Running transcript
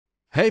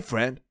Hey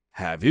friend,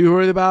 have you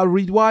heard about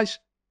Readwise?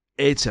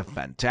 It's a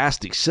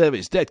fantastic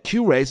service that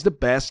curates the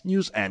best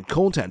news and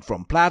content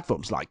from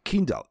platforms like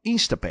Kindle,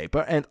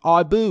 Instapaper, and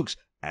iBooks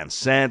and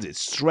sends it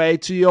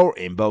straight to your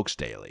inbox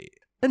daily.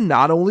 And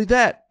not only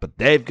that, but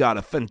they've got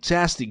a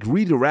fantastic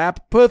reader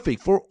app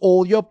perfect for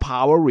all your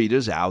power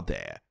readers out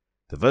there.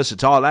 The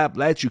versatile app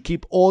lets you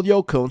keep all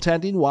your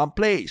content in one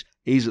place,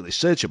 easily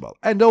searchable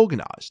and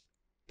organized.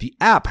 The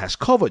app has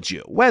covered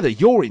you whether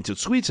you're into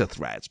Twitter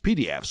threads,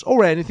 PDFs,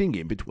 or anything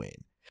in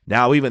between.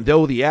 Now, even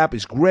though the app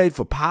is great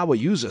for power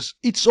users,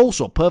 it's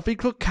also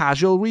perfect for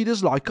casual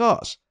readers like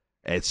us.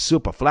 It's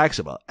super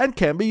flexible and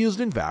can be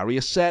used in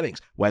various settings,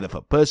 whether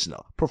for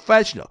personal,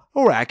 professional,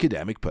 or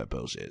academic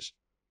purposes.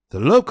 The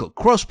local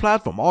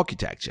cross-platform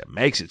architecture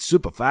makes it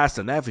super fast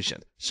and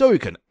efficient, so you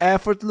can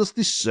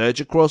effortlessly search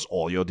across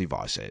all your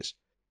devices.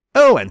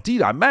 Oh, and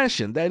did I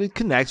mention that it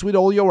connects with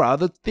all your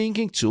other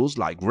thinking tools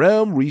like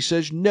Roam,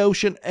 Research,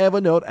 Notion,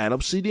 Evernote, and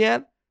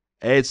Obsidian?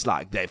 It's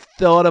like they've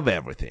thought of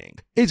everything.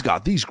 It's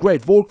got these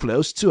great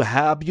workflows to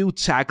help you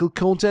tackle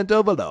content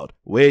overload,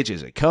 which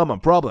is a common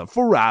problem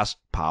for us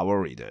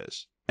power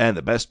readers. And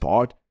the best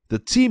part? The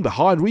team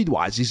behind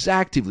Readwise is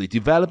actively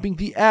developing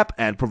the app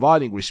and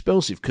providing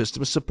responsive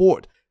customer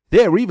support.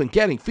 They're even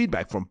getting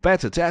feedback from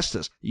beta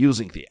testers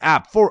using the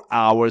app for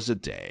hours a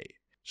day.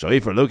 So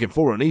if you're looking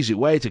for an easy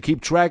way to keep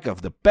track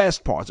of the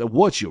best parts of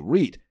what you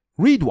read,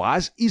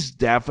 Readwise is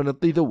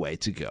definitely the way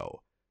to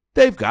go.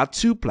 They've got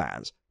two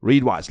plans,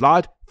 Readwise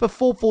Lite for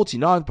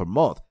 $4.49 per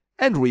month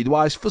and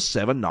Readwise for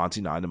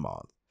 $7.99 a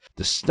month.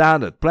 The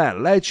standard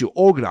plan lets you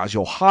organize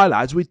your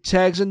highlights with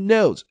tags and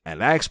notes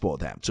and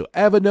export them to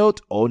Evernote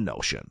or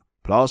Notion.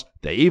 Plus,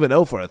 they even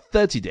offer a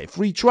 30-day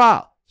free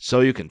trial, so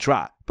you can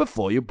try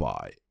before you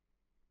buy.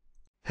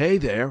 Hey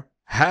there,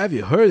 have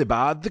you heard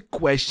about the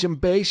question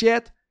base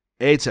yet?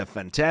 It's a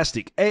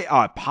fantastic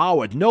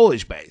AI-powered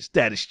knowledge base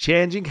that is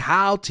changing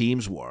how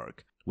teams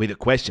work. With a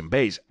question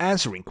base,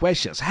 answering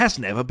questions has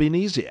never been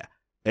easier.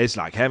 It's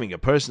like having a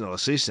personal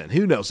assistant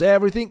who knows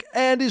everything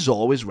and is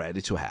always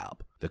ready to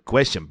help. The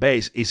question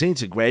base is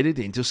integrated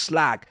into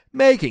Slack,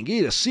 making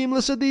it a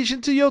seamless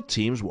addition to your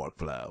team's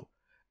workflow.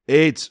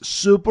 It's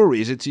super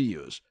easy to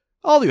use.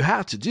 All you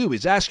have to do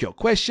is ask your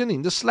question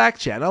in the Slack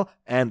channel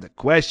and the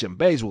question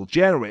base will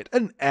generate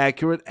an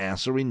accurate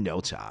answer in no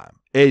time.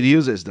 It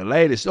uses the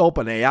latest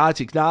OpenAI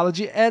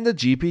technology and the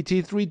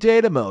GPT-3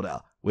 data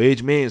model,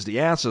 which means the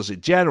answers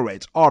it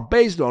generates are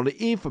based on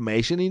the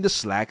information in the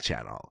Slack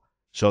channel.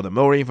 So the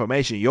more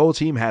information your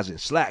team has in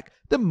Slack,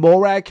 the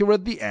more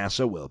accurate the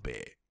answer will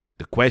be.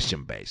 The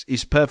question base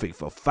is perfect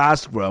for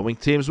fast-growing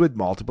teams with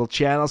multiple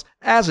channels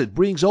as it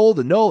brings all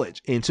the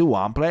knowledge into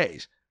one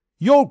place.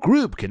 Your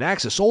group can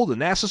access all the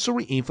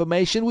necessary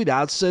information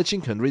without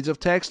searching hundreds of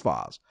text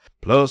files.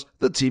 Plus,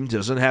 the team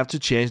doesn't have to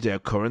change their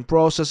current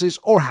processes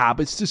or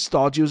habits to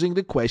start using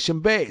the question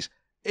base.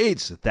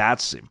 It's that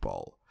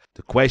simple.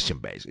 The question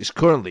base is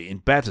currently in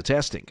beta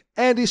testing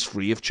and is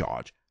free of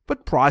charge,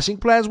 but pricing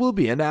plans will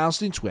be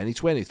announced in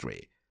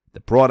 2023. The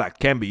product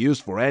can be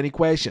used for any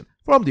question,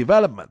 from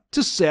development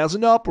to sales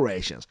and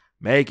operations,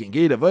 making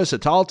it a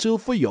versatile tool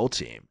for your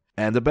team.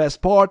 And the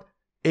best part?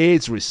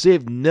 It's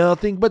received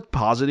nothing but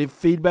positive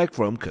feedback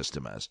from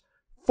customers.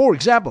 For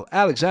example,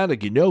 Alexander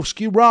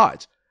Ginovsky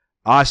writes,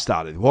 I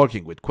started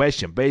working with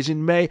question base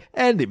in May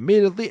and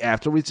immediately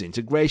after its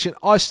integration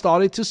I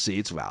started to see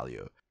its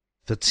value.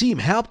 The team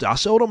helped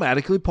us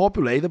automatically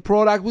populate the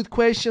product with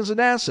questions and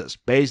answers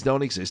based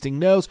on existing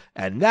notes,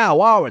 and now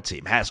our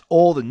team has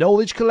all the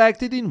knowledge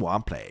collected in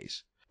one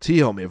place.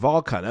 Tihomir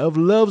Volkanov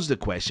loves the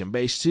question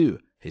base too.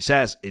 He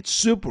says it's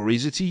super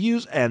easy to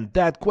use and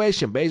that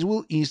question base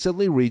will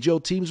instantly read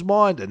your team's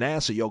mind and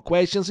answer your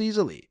questions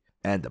easily.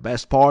 And the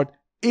best part?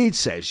 It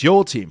saves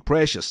your team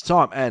precious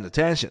time and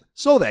attention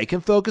so they can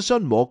focus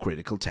on more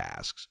critical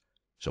tasks.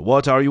 So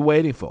what are you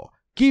waiting for?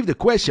 Give the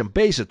question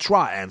base a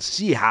try and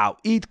see how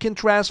it can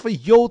transfer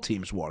your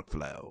team's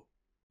workflow.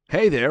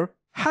 Hey there,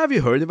 have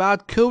you heard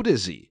about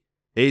Codazy?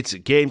 It's a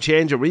game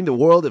changer in the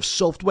world of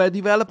software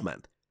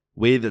development.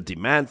 With the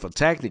demand for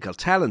technical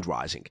talent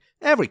rising,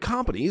 every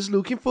company is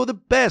looking for the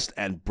best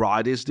and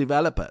brightest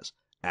developers,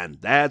 and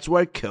that's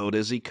where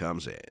Codazy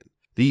comes in.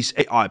 This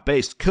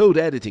AI-based code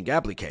editing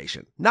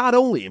application not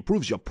only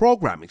improves your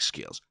programming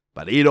skills,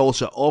 but it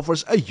also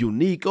offers a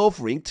unique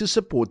offering to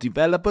support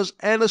developers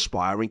and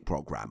aspiring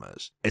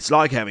programmers. It's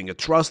like having a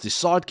trusty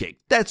sidekick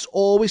that's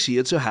always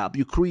here to help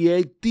you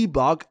create,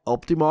 debug,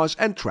 optimize,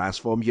 and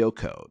transform your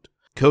code.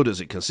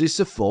 Codazy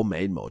consists of 4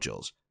 main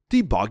modules: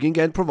 debugging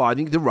and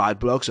providing the right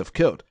blocks of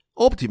code,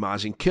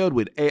 optimizing code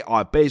with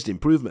AI-based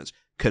improvements,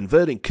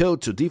 converting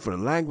code to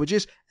different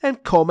languages,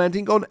 and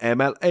commenting on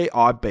ML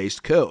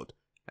AI-based code.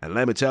 And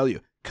let me tell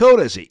you,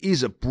 Codazy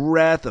is a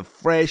breath of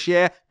fresh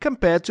air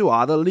compared to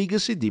other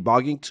legacy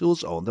debugging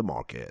tools on the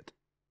market.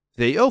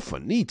 They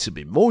often need to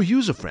be more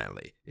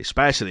user-friendly,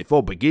 especially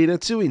for beginner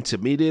to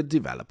intermediate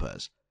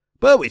developers.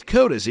 But with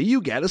Codazy, you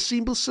get a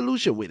simple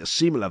solution with a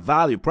similar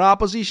value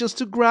propositions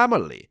to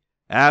Grammarly.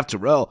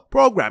 After all,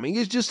 programming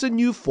is just a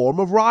new form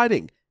of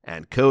writing,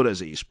 and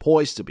Codacy is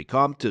poised to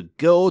become the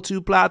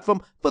go-to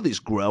platform for this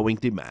growing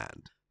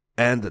demand.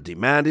 And the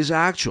demand is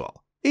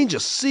actual. In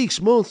just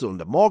 6 months on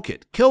the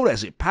market,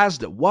 Codacy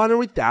passed the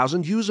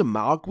 100,000 user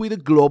mark with a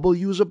global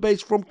user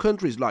base from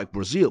countries like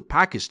Brazil,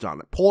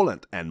 Pakistan,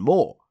 Poland, and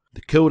more.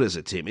 The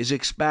Codacy team is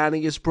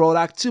expanding its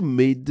product to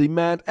meet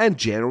demand and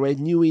generate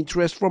new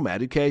interest from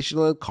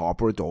educational and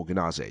corporate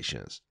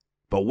organizations.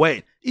 But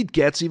wait, it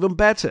gets even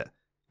better.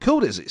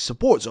 Codacy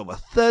supports over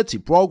 30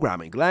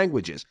 programming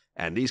languages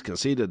and is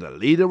considered a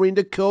leader in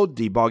the code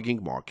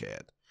debugging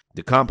market.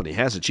 The company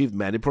has achieved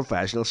many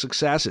professional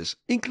successes,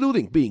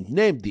 including being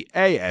named the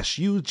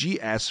ASU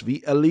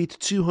GSV Elite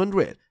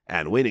 200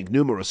 and winning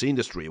numerous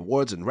industry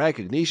awards and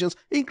recognitions,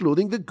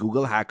 including the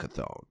Google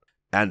Hackathon.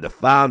 And the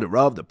founder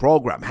of the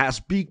program has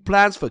big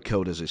plans for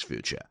Codacy's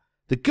future.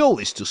 The goal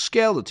is to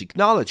scale the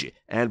technology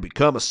and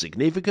become a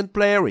significant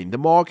player in the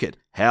market,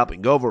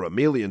 helping over 1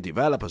 million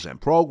developers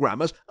and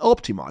programmers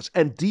optimize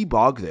and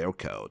debug their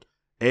code.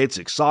 It's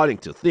exciting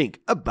to think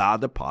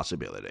about the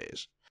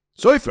possibilities.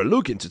 So if you're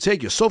looking to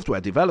take your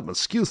software development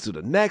skills to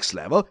the next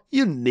level,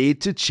 you need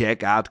to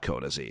check out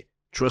Codacy.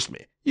 Trust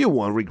me, you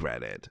won't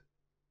regret it.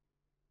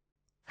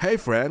 Hey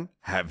friend,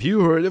 have you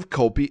heard of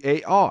Copy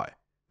AI?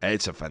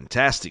 It's a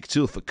fantastic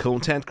tool for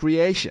content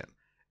creation.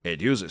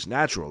 It uses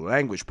natural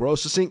language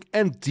processing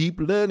and deep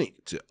learning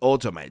to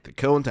automate the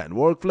content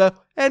workflow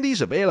and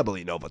is available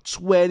in over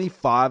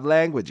 25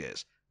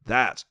 languages.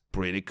 That's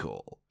pretty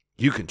cool.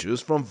 You can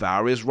choose from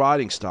various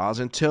writing styles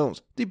and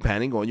tones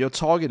depending on your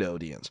target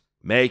audience,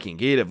 making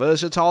it a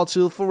versatile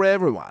tool for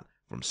everyone,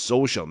 from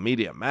social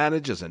media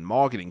managers and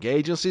marketing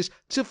agencies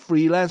to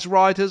freelance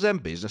writers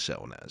and business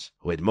owners.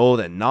 With more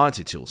than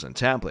 90 tools and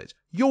templates,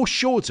 you're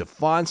sure to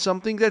find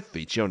something that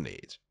fits your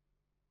needs.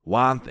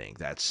 One thing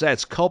that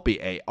sets Copy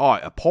AI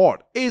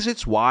apart is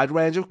its wide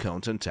range of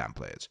content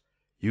templates.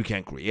 You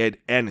can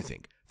create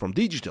anything from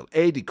digital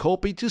AD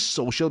copy to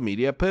social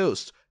media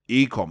posts,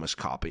 e-commerce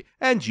copy,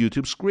 and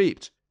YouTube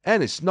scripts.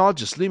 And it's not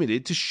just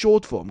limited to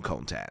short-form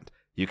content.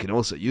 You can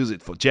also use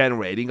it for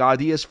generating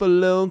ideas for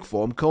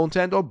long-form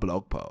content or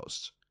blog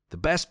posts. The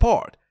best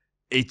part?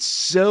 It's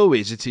so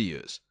easy to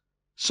use.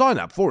 Sign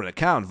up for an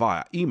account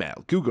via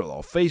email, Google,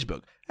 or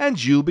Facebook,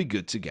 and you'll be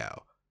good to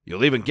go.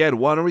 You'll even get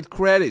 100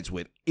 credits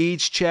with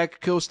each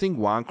check costing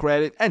 1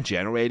 credit and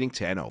generating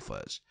 10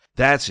 offers.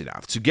 That's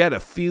enough to get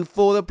a feel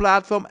for the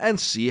platform and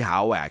see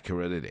how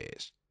accurate it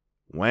is.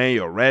 When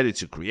you're ready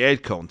to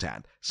create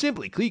content,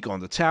 simply click on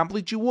the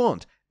template you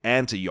want,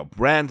 enter your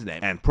brand name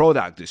and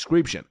product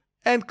description,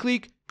 and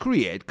click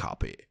Create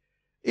Copy.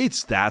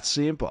 It's that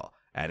simple,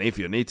 and if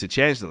you need to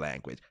change the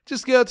language,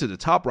 just go to the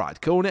top right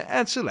corner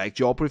and select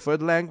your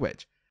preferred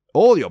language.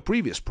 All your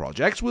previous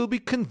projects will be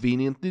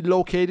conveniently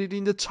located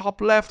in the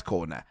top left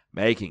corner,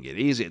 making it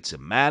easier to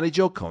manage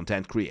your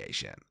content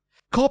creation.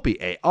 Copy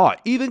AI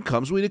even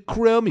comes with a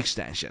Chrome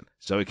extension,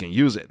 so you can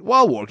use it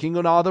while working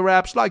on other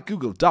apps like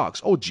Google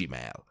Docs or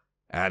Gmail.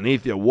 And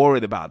if you're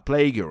worried about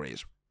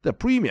plagiarism, the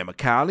premium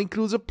account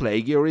includes a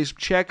plagiarism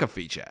checker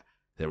feature.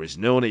 There is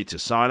no need to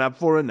sign up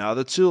for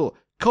another tool.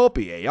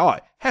 Copy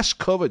AI has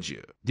covered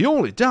you. The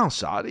only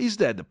downside is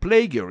that the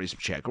plagiarism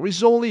checker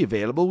is only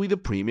available with a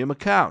premium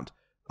account.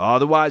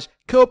 Otherwise,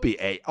 Copy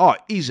AI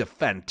is a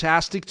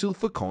fantastic tool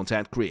for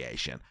content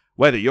creation.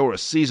 Whether you're a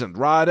seasoned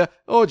writer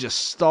or just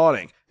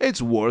starting,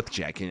 it's worth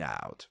checking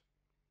out.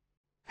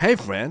 Hey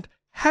friend,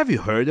 have you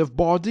heard of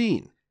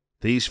Bardeen?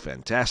 This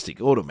fantastic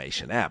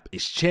automation app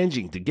is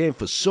changing the game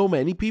for so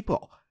many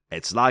people.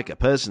 It's like a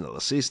personal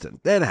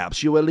assistant that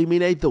helps you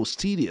eliminate those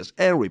tedious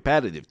and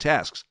repetitive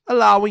tasks,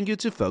 allowing you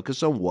to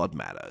focus on what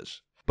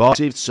matters. Bardeen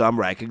received some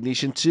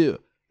recognition too.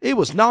 It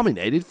was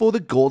nominated for the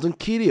Golden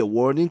Kitty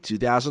Award in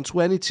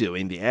 2022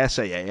 in the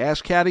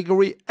SaaS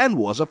category and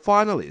was a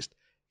finalist.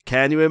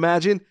 Can you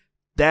imagine?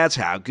 That's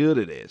how good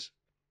it is.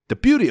 The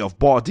beauty of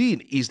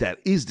Bardeen is that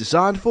it's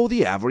designed for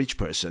the average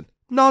person,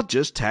 not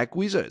just tech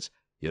wizards.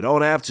 You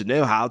don't have to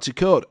know how to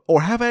code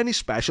or have any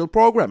special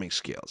programming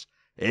skills.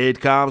 It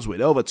comes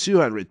with over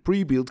 200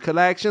 pre-built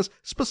collections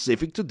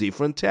specific to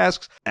different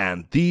tasks,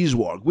 and these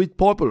work with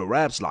popular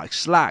apps like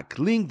Slack,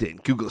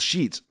 LinkedIn, Google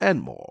Sheets,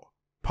 and more.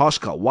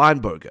 Pascal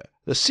Weinberger,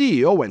 the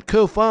CEO and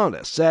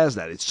co-founder, says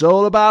that it's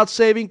all about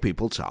saving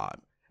people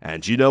time.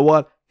 And you know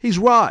what? He's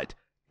right.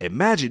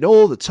 Imagine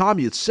all the time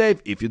you'd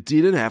save if you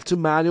didn't have to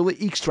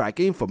manually extract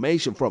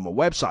information from a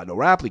website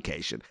or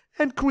application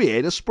and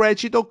create a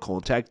spreadsheet or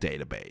contact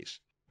database.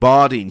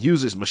 Bardeen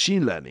uses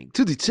machine learning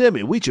to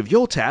determine which of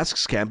your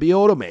tasks can be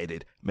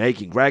automated,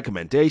 making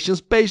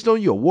recommendations based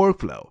on your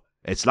workflow.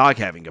 It's like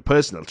having a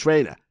personal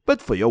trainer,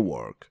 but for your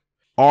work.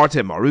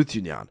 Artem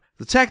Marutyunyan,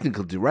 the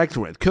technical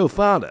director and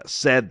co-founder,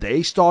 said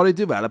they started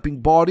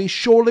developing Bardeen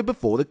shortly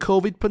before the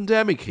COVID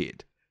pandemic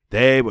hit.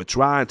 They were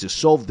trying to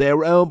solve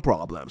their own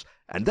problems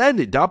and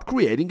ended up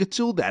creating a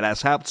tool that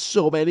has helped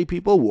so many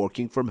people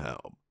working from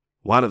home.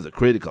 One of the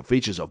critical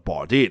features of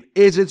Bardeen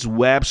is its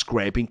web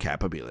scraping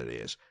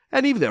capabilities.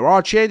 And if there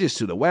are changes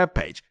to the web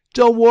page,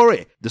 don't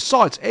worry, the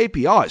site's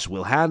APIs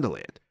will handle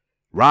it.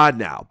 Right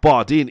now,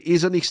 Bardeen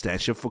is an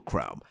extension for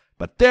Chrome,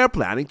 but they're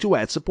planning to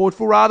add support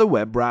for other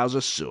web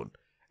browsers soon.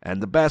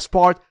 And the best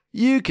part,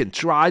 you can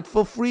try it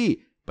for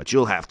free, but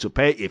you'll have to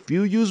pay if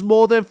you use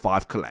more than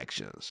 5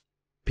 collections.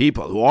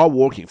 People who are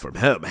working from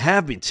home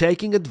have been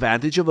taking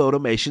advantage of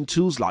automation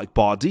tools like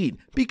Bardeen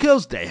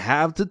because they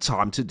have the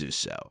time to do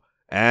so.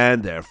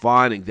 And they're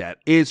finding that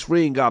it's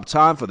freeing up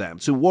time for them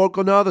to work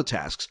on other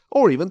tasks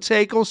or even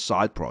take on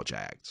side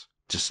projects.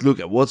 Just look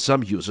at what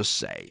some users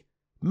say.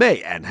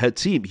 May and her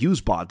team use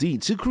Bardeen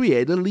to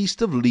create a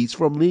list of leads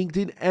from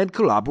LinkedIn and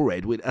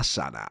collaborate with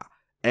Asana.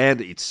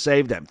 And it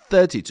saved them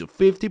 30 to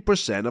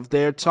 50% of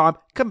their time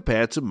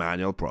compared to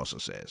manual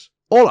processes.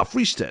 Olaf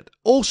Risted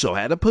also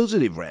had a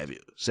positive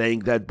review, saying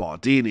that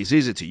Bardeen is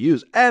easy to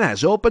use and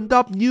has opened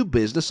up new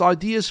business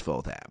ideas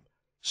for them.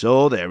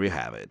 So there you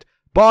have it.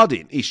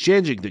 Bardeen is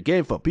changing the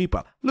game for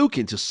people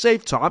looking to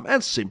save time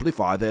and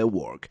simplify their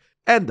work.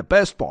 And the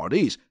best part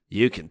is,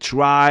 you can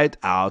try it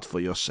out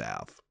for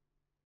yourself.